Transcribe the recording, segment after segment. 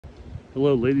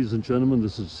Hello ladies and gentlemen,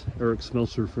 this is Eric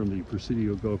Smelser from the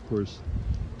Presidio golf course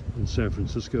in San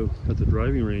Francisco at the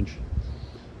driving range.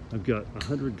 I've got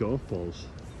 100 golf balls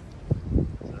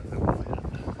that I will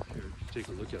hit. Here, take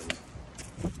a look at them.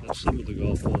 That's some of the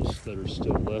golf balls that are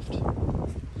still left.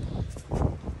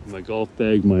 My golf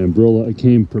bag, my umbrella, I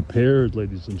came prepared,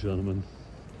 ladies and gentlemen.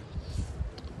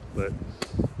 But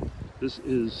this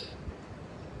is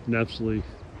an absolutely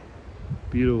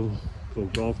beautiful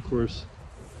golf course.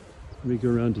 Let me go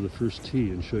around to the first tee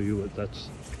and show you what that's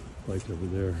like over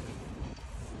there.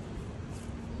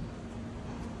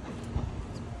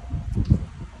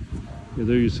 Yeah,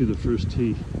 there you see the first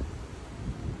tee.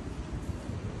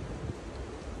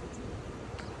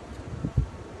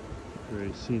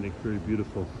 Very scenic, very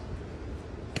beautiful.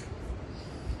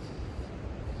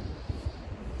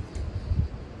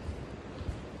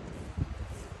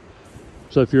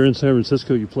 So if you're in San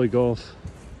Francisco, you play golf.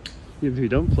 Even if you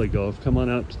don't play golf, come on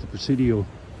out to the Presidio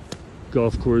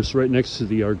golf course right next to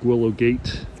the Arguello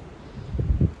Gate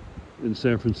in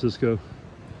San Francisco.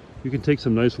 You can take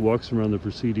some nice walks around the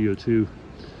Presidio too,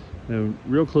 and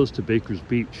real close to Baker's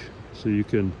Beach, so you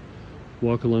can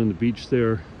walk along the beach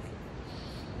there.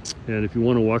 And if you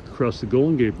want to walk across the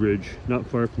Golden Gate Bridge, not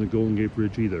far from the Golden Gate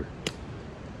Bridge either.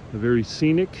 A very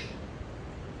scenic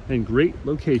and great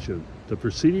location, the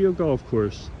Presidio golf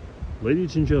course,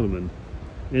 ladies and gentlemen,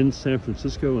 in San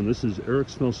Francisco. And this is Eric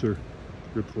Smelser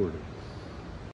reporting.